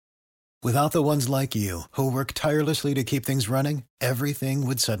Without the ones like you, who work tirelessly to keep things running, everything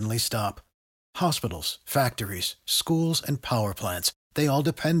would suddenly stop. Hospitals, factories, schools, and power plants, they all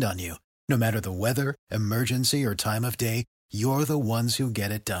depend on you. No matter the weather, emergency, or time of day, you're the ones who get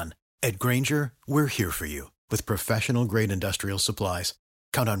it done. At Grainger, we're here for you with professional-grade industrial supplies.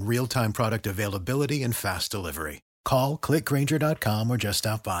 Count on real-time product availability and fast delivery. Call, clickgrainger.com, or just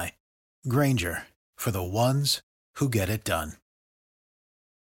stop by. Grainger, for the ones who get it done.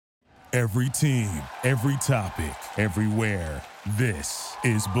 Every team, every topic, everywhere. This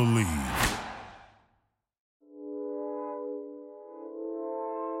is Believe.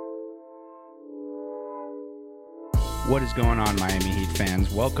 What is going on, Miami Heat fans?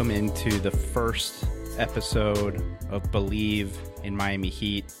 Welcome into the first episode of Believe in Miami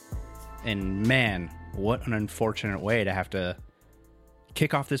Heat. And man, what an unfortunate way to have to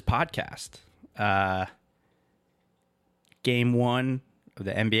kick off this podcast. Game one of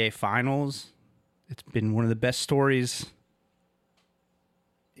the NBA Finals. It's been one of the best stories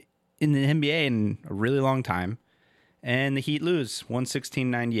in the NBA in a really long time. And the Heat lose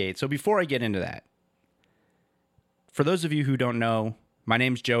 116-98. So before I get into that, for those of you who don't know, my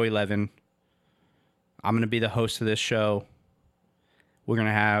name's Joey Levin. I'm going to be the host of this show. We're going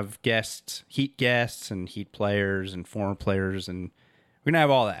to have guests, Heat guests, and Heat players, and former players, and we're going to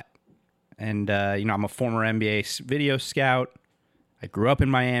have all that. And, I'm a former NBA video scout. I grew up in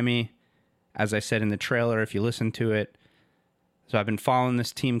Miami, as I said in the trailer, if you listen to it. So I've been following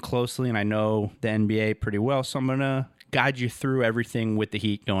this team closely, and I know the NBA pretty well, so I'm going to guide you through everything with the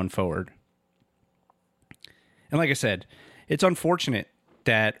Heat going forward. And like I said, it's unfortunate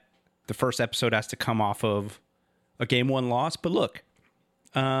that the first episode has to come off of a Game 1 loss. But look,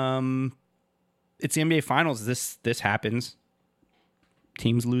 it's the NBA Finals. This happens.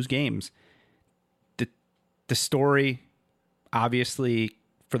 Teams lose games. The story, obviously,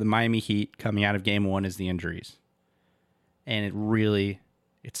 for the Miami Heat coming out of Game 1 is the injuries. And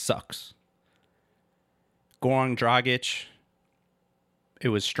it sucks. Goran Dragic, it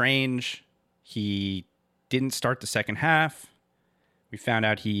was strange. He didn't start the second half. We found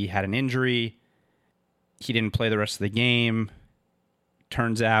out he had an injury. He didn't play the rest of the game.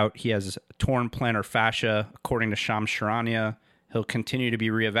 Turns out he has torn plantar fascia, according to Shams Charania. He'll continue to be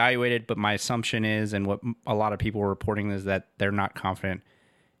reevaluated, but my assumption is, and what a lot of people are reporting, is that they're not confident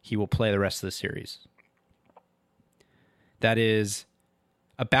he will play the rest of the series. That is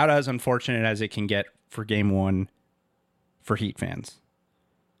about as unfortunate as it can get for Game 1 for Heat fans.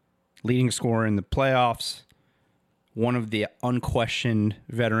 Leading scorer in the playoffs, one of the unquestioned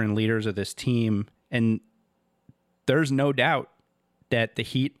veteran leaders of this team, and there's no doubt that the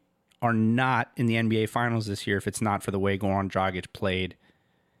Heat are not in the NBA Finals this year if it's not for the way Goran Dragic played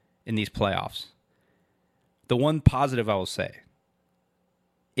in these playoffs. The one positive I will say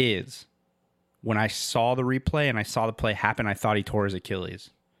is when I saw the replay and I saw the play happen, I thought he tore his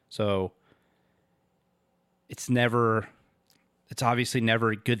Achilles. So it's obviously never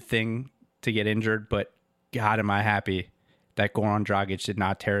a good thing to get injured, but God, am I happy that Goran Dragic did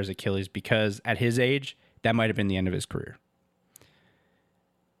not tear his Achilles, because at his age, that might have been the end of his career.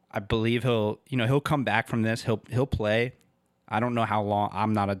 I believe he'll come back from this. He'll play. I don't know how long.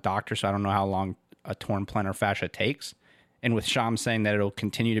 I'm not a doctor, so I don't know how long a torn plantar fascia takes. And with Shams saying that it'll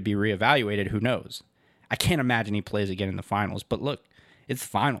continue to be reevaluated, who knows? I can't imagine he plays again in the finals. But look, it's the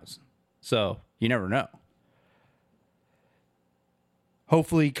finals, so you never know.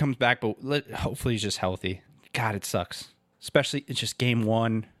 Hopefully he comes back, but hopefully he's just healthy. God, it sucks. Especially, it's just Game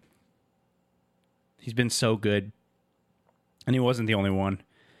 1. He's been so good. And he wasn't the only one.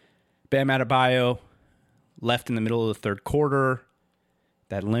 Bam Adebayo left in the middle of the third quarter.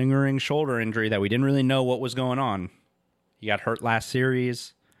 That lingering shoulder injury that we didn't really know what was going on. He got hurt last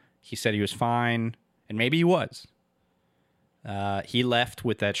series. He said he was fine, and maybe he was. He left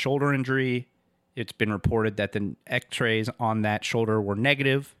with that shoulder injury. It's been reported that the x-rays on that shoulder were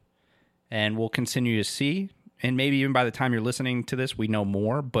negative, and we'll continue to see. And maybe even by the time you're listening to this, we know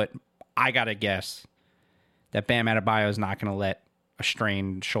more. But I got to guess that Bam Adebayo is not going to let a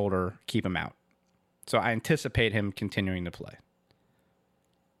strained shoulder keep him out. So I anticipate him continuing to play.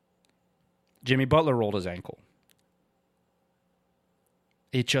 Jimmy Butler rolled his ankle.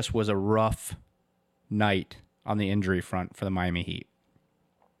 It just was a rough night on the injury front for the Miami Heat.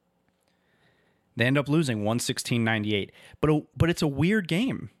 They end up losing 116-98. But it's a weird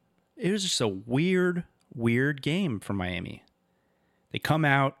game. It was just a weird game for Miami. They come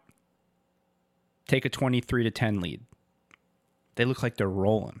out, take a 23-10 lead. They look like they're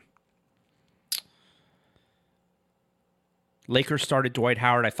rolling. Lakers started Dwight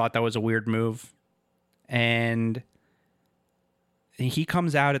Howard. I thought that was a weird move. And he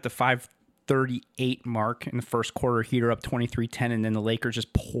comes out at the 5:38 mark in the first quarter. Heat are up 23-10, and then the Lakers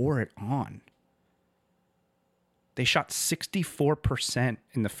just pour it on. They shot 64%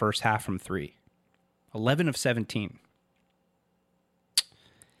 in the first half from three. 11 of 17.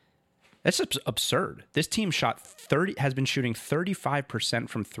 That's absurd. This team has been shooting 35%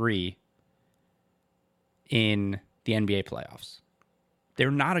 from three in the NBA playoffs. They're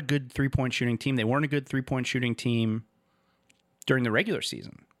not a good three-point shooting team. They weren't a good three-point shooting team during the regular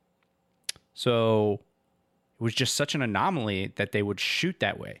season. So it was just such an anomaly that they would shoot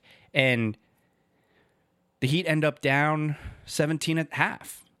that way. And the Heat end up down 17 at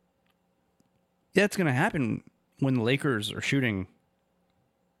half. Yeah, it's going to happen when the Lakers are shooting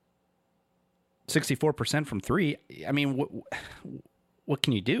 64% from three. I mean, what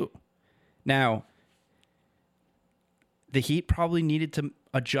can you do? Now, the Heat probably needed to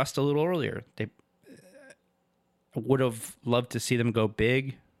adjust a little earlier. They would have loved to see them go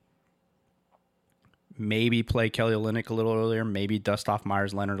big. Maybe play Kelly Olynyk a little earlier. Maybe dust off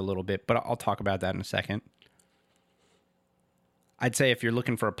Myers Leonard a little bit. But I'll talk about that in a second. I'd say if you're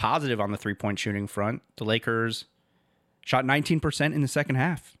looking for a positive on the three-point shooting front, the Lakers shot 19% in the second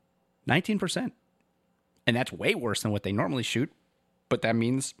half. 19%. And that's way worse than what they normally shoot. But that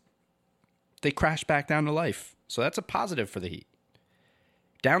means they crash back down to life. So that's a positive for the Heat.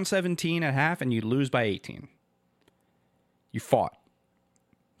 Down 17 at half and you lose by 18. You fought.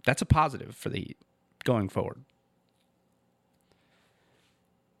 That's a positive for the Heat going forward.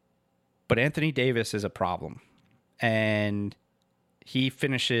 But Anthony Davis is a problem. And he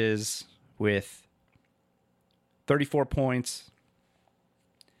finishes with 34 points,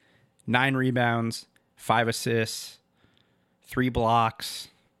 9 rebounds, 5 assists, 3 blocks.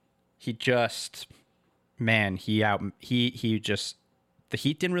 He just, man, the Heat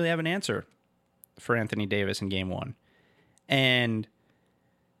didn't really have an answer for Anthony Davis in game one. And,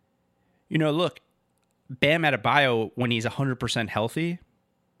 look, Bam Adebayo, when he's 100% healthy,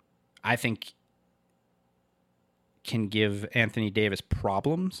 I think can give Anthony Davis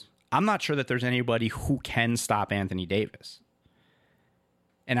problems. I'm not sure that there's anybody who can stop Anthony Davis.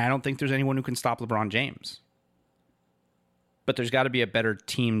 And I don't think there's anyone who can stop LeBron James. But there's got to be a better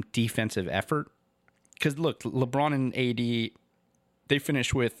team defensive effort. Because, look, LeBron and AD, they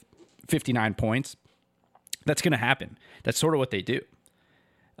finish with 59 points. That's going to happen. That's sort of what they do.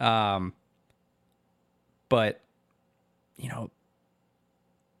 But,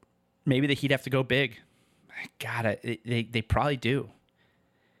 maybe the Heat have to go big. God, they probably do.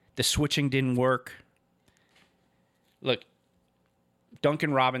 The switching didn't work. Look,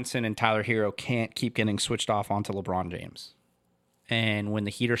 Duncan Robinson and Tyler Hero can't keep getting switched off onto LeBron James. And when the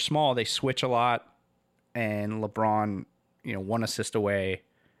Heat are small, they switch a lot. And LeBron, 1 assist away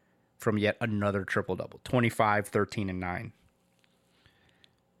from yet another triple-double. 25, 13, and 9.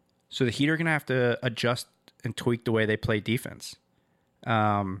 So the Heat are going to have to adjust and tweak the way they play defense.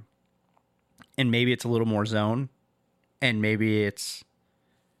 And maybe it's a little more zone. And maybe it's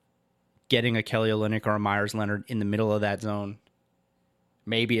getting a Kelly Olynyk or a Myers Leonard in the middle of that zone.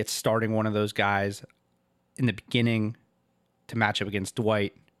 Maybe it's starting one of those guys in the beginning to match up against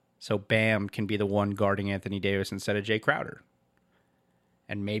Dwight. So Bam can be the one guarding Anthony Davis instead of Jay Crowder.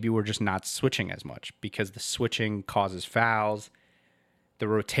 And maybe we're just not switching as much because the switching causes fouls. The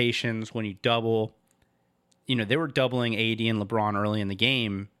rotations, when you double, they were doubling AD and LeBron early in the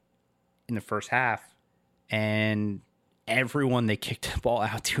game in the first half, and everyone they kicked the ball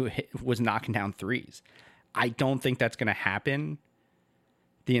out to was knocking down threes. I don't think that's going to happen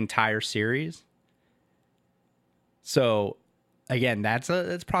the entire series. So, again, that's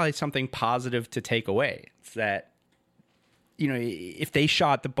probably something positive to take away. It's that, if they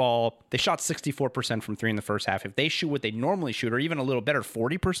shot the ball, they shot 64% from three in the first half. If they shoot what they normally shoot, or even a little better,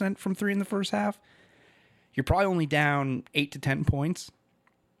 40% from three in the first half, you're probably only down 8 to 10 points.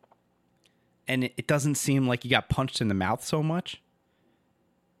 And it doesn't seem like you got punched in the mouth so much.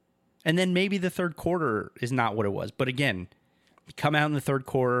 And then maybe the third quarter is not what it was. But again, you come out in the third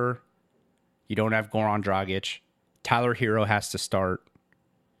quarter, you don't have Goran Dragic. Tyler Hero has to start.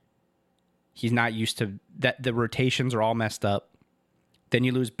 He's not used to that. The rotations are all messed up. Then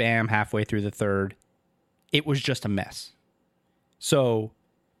you lose Bam halfway through the third. It was just a mess. So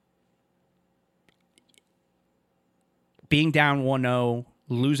being down 1-0,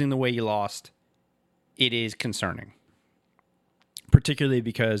 losing the way you lost, it is concerning. Particularly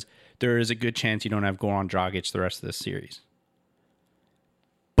because there is a good chance you don't have Goran Dragic the rest of this series.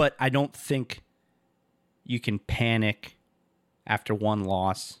 But I don't think you can panic after one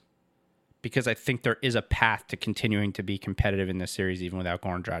loss, because I think there is a path to continuing to be competitive in this series even without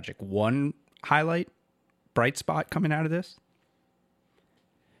Goran Dragic. One highlight, bright spot coming out of this,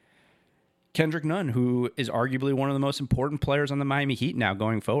 Kendrick Nunn, who is arguably one of the most important players on the Miami Heat now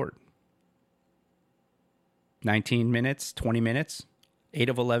going forward. 19 minutes, 20 minutes, 8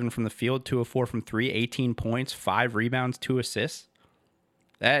 of 11 from the field, 2 of 4 from 3, 18 points, 5 rebounds, 2 assists.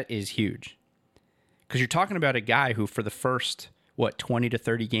 That is huge. Because you're talking about a guy who for the first, 20 to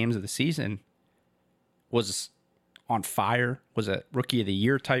 30 games of the season was on fire, was a rookie of the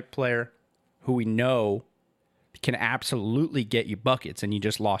year type player who we know can absolutely get you buckets, and you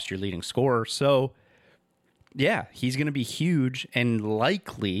just lost your leading scorer. So, yeah, he's going to be huge and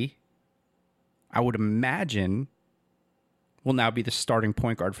likely, I would imagine, will now be the starting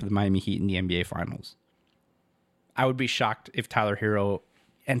point guard for the Miami Heat in the NBA Finals. I would be shocked if Tyler Hero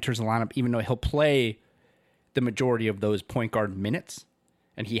enters the lineup, even though he'll play the majority of those point guard minutes,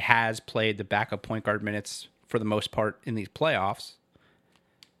 and he has played the backup point guard minutes for the most part in these playoffs.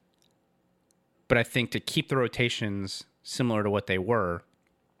 But I think to keep the rotations similar to what they were,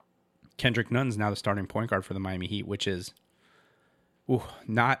 Kendrick Nunn's now the starting point guard for the Miami Heat, which is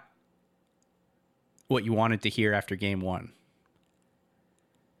not what you wanted to hear after game one.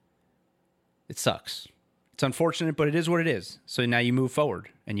 It sucks. It's unfortunate, but it is what it is. So now you move forward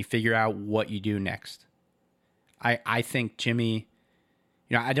and you figure out what you do next. I think Jimmy,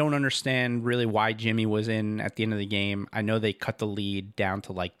 I don't understand really why Jimmy was in at the end of the game. I know they cut the lead down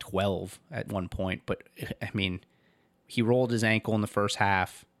to like 12 at one point, but I mean, he rolled his ankle in the first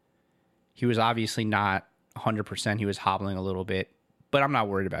half. He was obviously not 100%. He was hobbling a little bit, but I'm not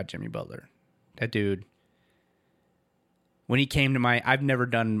worried about Jimmy Butler. That dude, when he came to I've never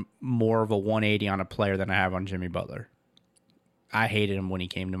done more of a 180 on a player than I have on Jimmy Butler. I hated him when he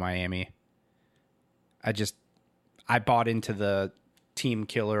came to Miami. I bought into the team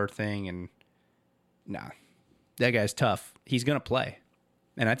killer thing, and that guy's tough. He's going to play,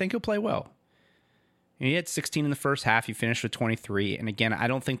 and I think he'll play well. And he had 16 in the first half. He finished with 23. And again, I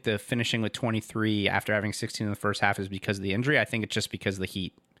don't think the finishing with 23 after having 16 in the first half is because of the injury. I think it's just because of the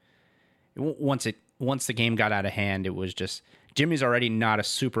Heat. Once the game got out of hand, it was just Jimmy's already not a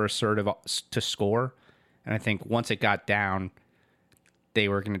super assertive to score, and I think once it got down, they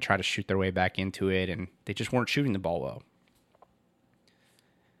were going to try to shoot their way back into it, and they just weren't shooting the ball well.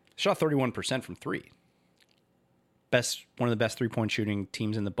 Shot 31% from three. One of the best three-point shooting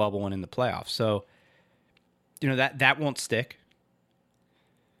teams in the bubble and in the playoffs. So, that won't stick.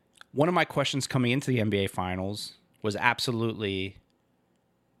 One of my questions coming into the NBA Finals was absolutely,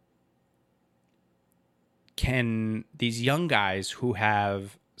 can these young guys who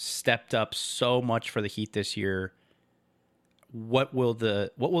have stepped up so much for the Heat this year, what will the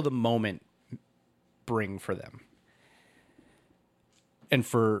moment bring for them? And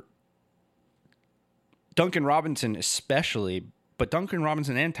for Duncan Robinson especially, but Duncan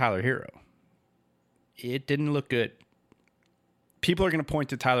Robinson and Tyler Hero, it didn't look good. People are going to point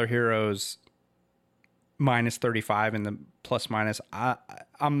to Tyler Hero's minus 35 and the plus minus.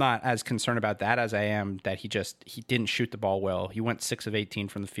 I'm not as concerned about that as I am that he didn't shoot the ball well. He went 6 of 18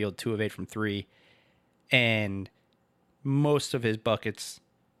 from the field, 2 of 8 from 3, and most of his buckets,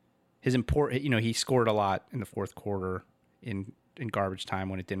 he scored a lot in the fourth quarter in garbage time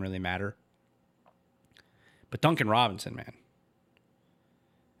when it didn't really matter. But Duncan Robinson, man,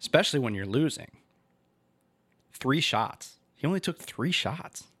 especially when you're losing, 3 shots. He only took 3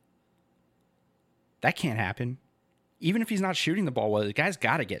 shots. That can't happen. Even if he's not shooting the ball well, the guy's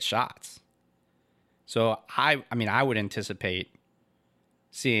got to get shots. So I would anticipate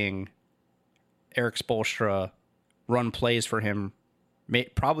seeing Eric Spoelstra run plays for him,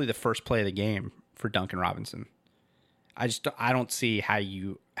 probably the first play of the game for Duncan Robinson. I don't see how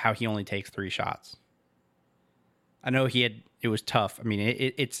he only takes 3 shots. I know it was tough. I mean,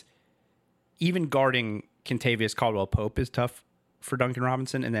 it's even guarding Kentavious Caldwell-Pope is tough for Duncan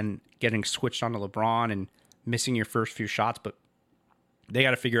Robinson, and then getting switched onto LeBron and missing your first few shots, but they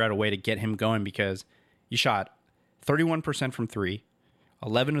got to figure out a way to get him going because you shot 31% from 3,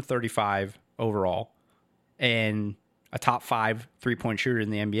 11 of 35 overall, and a top 5 3-point shooter in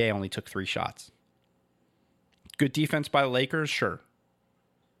the NBA only took 3 shots. Good defense by the Lakers, sure,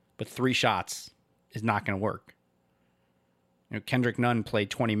 but 3 shots is not going to work. Kendrick Nunn played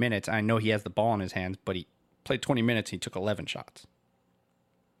 20 minutes. I know he has the ball in his hands, but he played 20 minutes and he took 11 shots.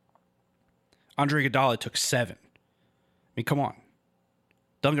 Andre Iguodala took 7. I mean, come on.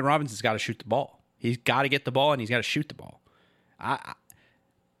 Duncan Robinson's got to shoot the ball. He's got to get the ball and he's got to shoot the ball.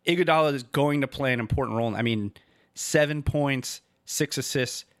 Iguodala is going to play an important role. 7 points, 6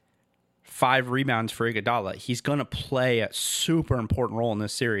 assists, 5 rebounds for Iguodala. He's going to play a super important role in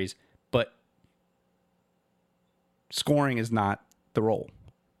this series, but scoring is not the role.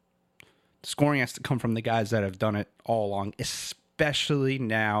 Scoring has to come from the guys that have done it all along, especially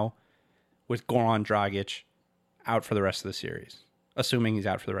now with Goran Dragic out for the rest of the series, assuming he's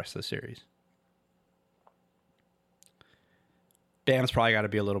out for the rest of the series. Bam's probably got to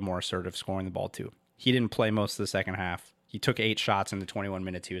be a little more assertive scoring the ball too. He didn't play most of the second half. He took 8 shots in the 21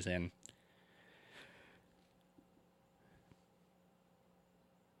 minutes he was in.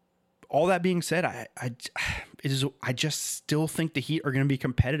 All that being said, I just still think the Heat are going to be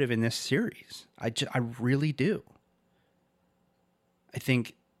competitive in this series. I really do. I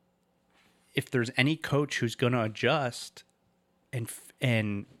think if there's any coach who's going to adjust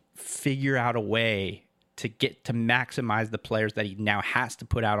and figure out a way to get to maximize the players that he now has to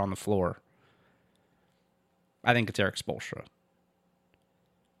put out on the floor, I think it's Erik Spoelstra.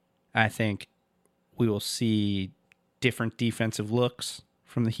 I think we will see different defensive looks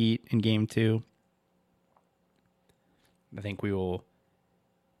from the Heat in Game 2. I think we will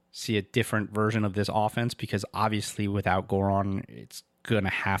see a different version of this offense because obviously without Goran, it's going to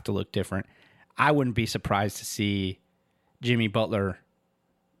have to look different. I wouldn't be surprised to see Jimmy Butler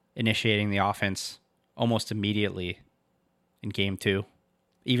initiating the offense almost immediately in Game 2,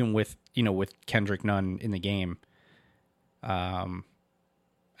 even with Kendrick Nunn in the game. I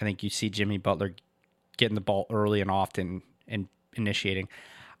think you see Jimmy Butler getting the ball early and often and initiating.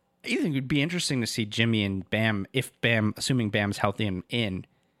 I think it would be interesting to see Jimmy and Bam, assuming Bam's healthy and in,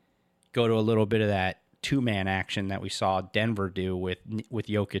 go to a little bit of that two-man action that we saw Denver do with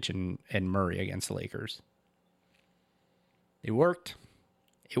Jokic and Murray against the Lakers. It worked.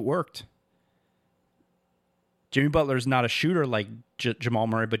 Jimmy Butler's not a shooter like Jamal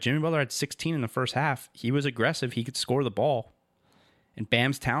Murray, but Jimmy Butler had 16 in the first half. He was aggressive. He could score the ball. And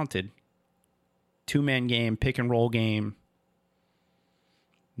Bam's talented. Two-man game, pick-and-roll game.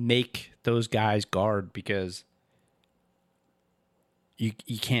 Make those guys guard because you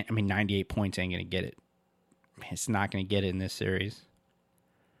can't, 98 points ain't going to get it. It's not going to get it in this series.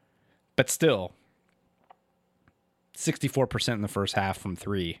 But still, 64% in the first half from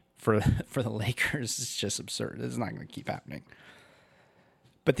 3 for the Lakers is just absurd. It's not going to keep happening.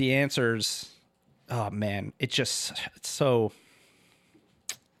 But the answers, oh man, it's so,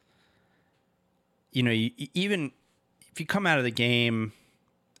 even if you come out of the game,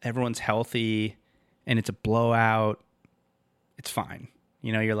 everyone's healthy and it's a blowout, it's fine.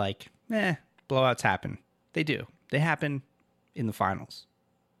 You're like, blowouts happen. They do. They happen in the finals.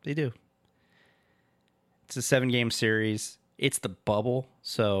 They do. It's a 7-game series. It's the bubble,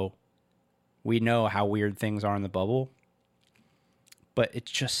 so we know how weird things are in the bubble. But it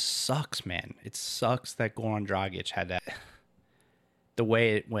just sucks, man. It sucks that Goran Dragic had that. The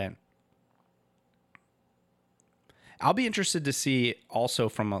way it went. I'll be interested to see also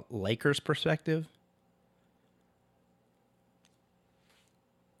from a Lakers perspective.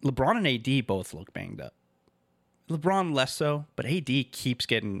 LeBron and AD both look banged up. LeBron less so, but AD keeps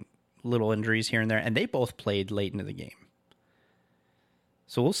getting little injuries here and there, and they both played late into the game.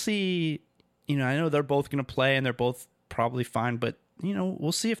 So we'll see. I know they're both going to play, and they're both probably fine, but,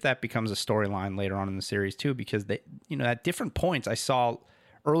 we'll see if that becomes a storyline later on in the series, too, because they, at different points, I saw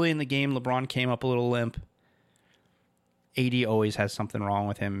early in the game, LeBron came up a little limp. AD always has something wrong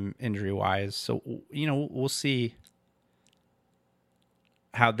with him injury-wise. So, we'll see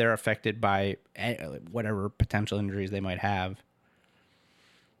how they're affected by whatever potential injuries they might have.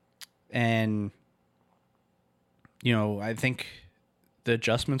 And, I think the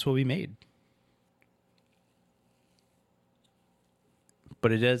adjustments will be made.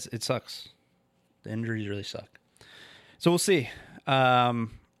 But it sucks. The injuries really suck. So we'll see. Like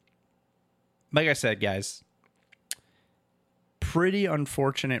I said, guys, pretty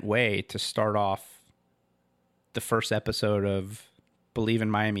unfortunate way to start off the first episode of Believe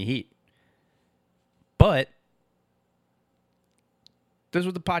in Miami Heat. But this is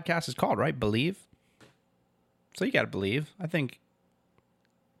what the podcast is called, right? Believe. So you got to believe. I think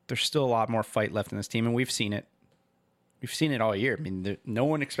there's still a lot more fight left in this team, and we've seen it. We've seen it all year. No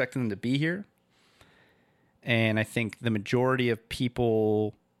one expected them to be here. And I think the majority of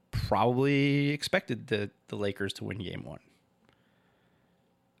people probably expected the Lakers to win Game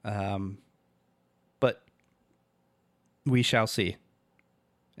 1. But we shall see.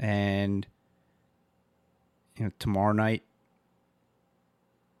 And tomorrow night,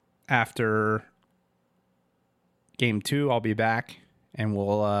 after Game 2, I'll be back, and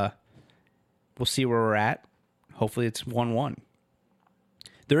we'll see where we're at. Hopefully it's 1-1.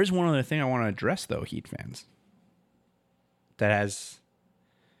 There is one other thing I want to address, though, Heat fans, that has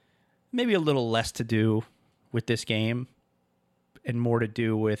maybe a little less to do with this game and more to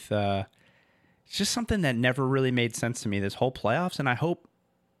do with it's just something that never really made sense to me this whole playoffs, and I hope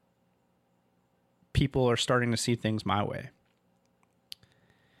people are starting to see things my way.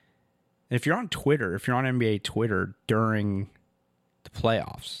 And if you're on Twitter, if you're on NBA Twitter during the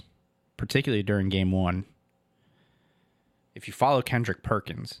playoffs, particularly during game 1, if you follow Kendrick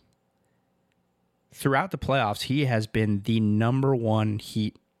Perkins, throughout the playoffs, he has been the number 1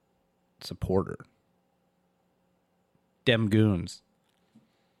 Heat supporter. Dem Goons.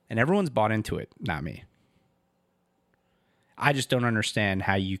 And everyone's bought into it, not me. I just don't understand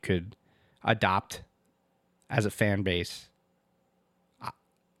how you could adopt as a fan base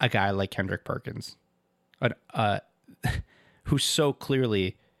a guy like Kendrick Perkins, who so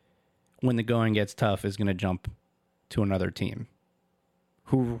clearly, when the going gets tough, is going to jump to another team,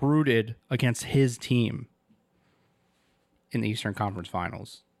 who rooted against his team in the Eastern Conference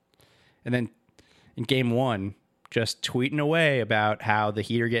Finals. And then in game 1, just tweeting away about how the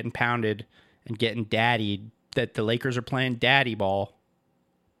Heat are getting pounded and getting daddied, that the Lakers are playing daddy ball.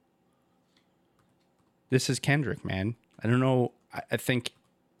 This is Kendrick, man. I don't know. I think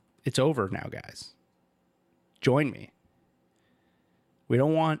it's over now, guys. Join me. We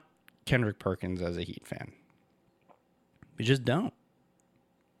don't want Kendrick Perkins as a Heat fan. We just don't.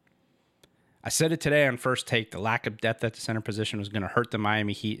 I said it today on First Take. The lack of depth at the center position was going to hurt the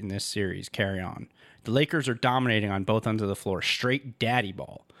Miami Heat in this series. Carry on. The Lakers are dominating on both ends of the floor. Straight daddy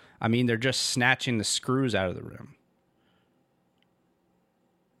ball. I mean, they're just snatching the screws out of the rim.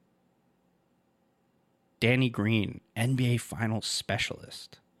 Danny Green, NBA Finals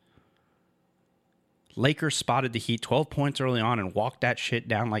specialist. Lakers spotted the Heat 12 points early on and walked that shit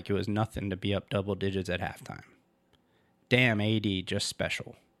down like it was nothing to be up double digits at halftime. Damn, AD, just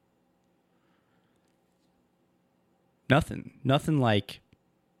special. Nothing like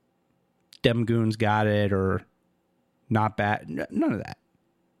Dem Goons got it or not bad. None of that.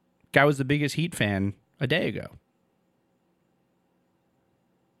 Guy was the biggest Heat fan a day ago.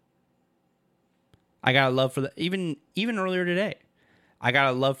 I got a love for the even earlier today. I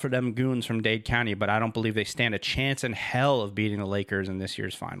got a love for them Goons from Dade County, but I don't believe they stand a chance in hell of beating the Lakers in this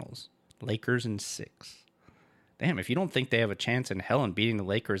year's finals. Lakers in 6. Damn, if you don't think they have a chance in hell in beating the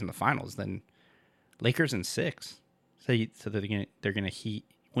Lakers in the finals, then Lakers in 6. So they're gonna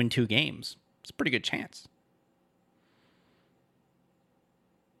win 2 games. It's a pretty good chance.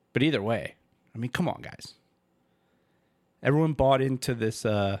 But either way, I mean, come on, guys. Everyone bought into this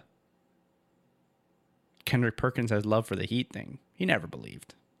Kendrick Perkins has love for the Heat thing. He never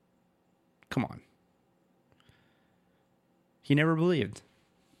believed. Come on. He never believed.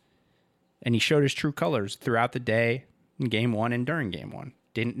 And he showed his true colors throughout the day in game 1 and during game 1.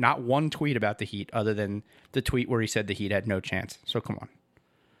 Not one tweet about the Heat other than the tweet where he said the Heat had no chance. So come on.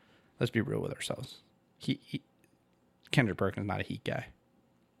 Let's be real with ourselves. Kendrick Perkins is not a Heat guy.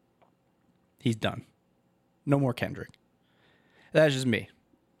 He's done. No more Kendrick. That's just me.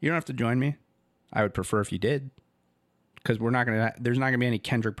 You don't have to join me. I would prefer if you did. Because there's not going to be any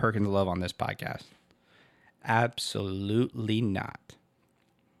Kendrick Perkins love on this podcast. Absolutely not.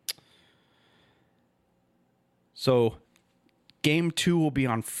 So, game 2 will be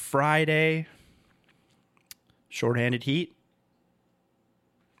on Friday. Shorthanded Heat.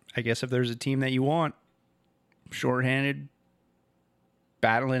 I guess if there's a team that you want, shorthanded,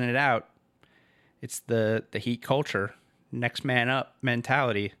 battling it out, it's the Heat culture, next man up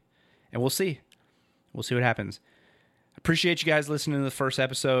mentality, and we'll see. We'll see what happens. Appreciate you guys listening to the first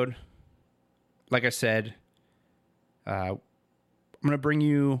episode. Like I said, I'm going to bring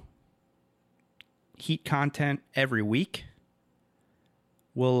you Heat content every week.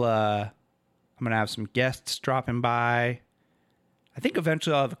 I'm going to have some guests dropping by. I think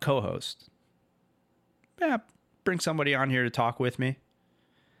eventually I'll have a co-host. Yeah, bring somebody on here to talk with me.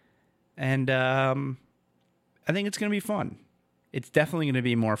 And I think it's going to be fun. It's definitely going to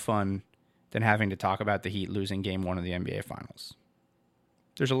be more fun than having to talk about the Heat losing game 1 of the NBA Finals.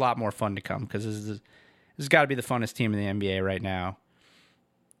 There's a lot more fun to come because this has got to be the funnest team in the NBA right now.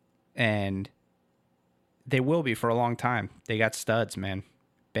 And they will be for a long time. They got studs, man.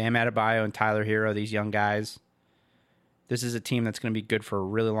 Bam Adebayo and Tyler Hero, these young guys. This is a team that's going to be good for a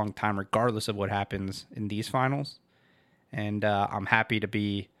really long time, regardless of what happens in these finals. And I'm happy to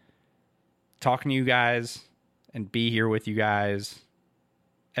be talking to you guys and be here with you guys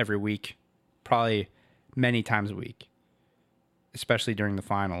every week, probably many times a week, especially during the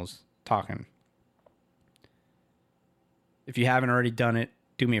finals, talking. If you haven't already done it,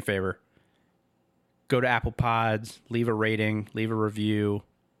 do me a favor. Go to Apple Pods, leave a rating, leave a review.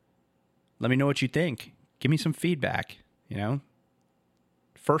 Let me know what you think. Give me some feedback,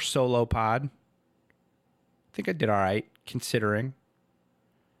 First solo pod. I think I did all right, considering.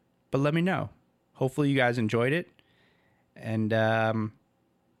 But let me know. Hopefully you guys enjoyed it. And I'll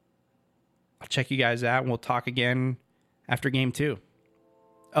check you guys out, and we'll talk again after game 2.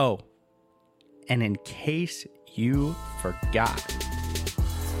 Oh, And in case you forgot,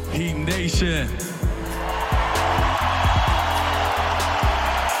 Heat Nation.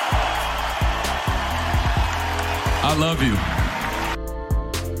 I love you.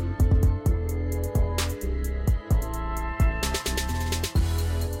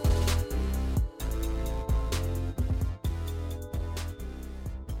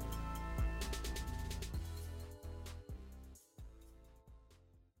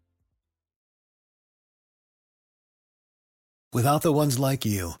 Without the ones like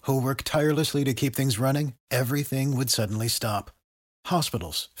you, who work tirelessly to keep things running, everything would suddenly stop.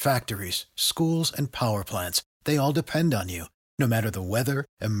 Hospitals, factories, schools, and power plants, they all depend on you. No matter the weather,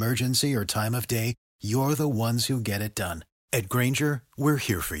 emergency, or time of day, you're the ones who get it done. At Grainger, we're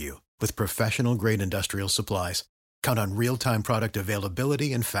here for you with professional-grade industrial supplies. Count on real-time product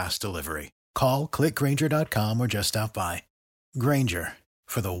availability and fast delivery. Call, click Grainger.com, or just stop by. Grainger,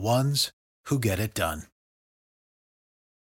 for the ones who get it done.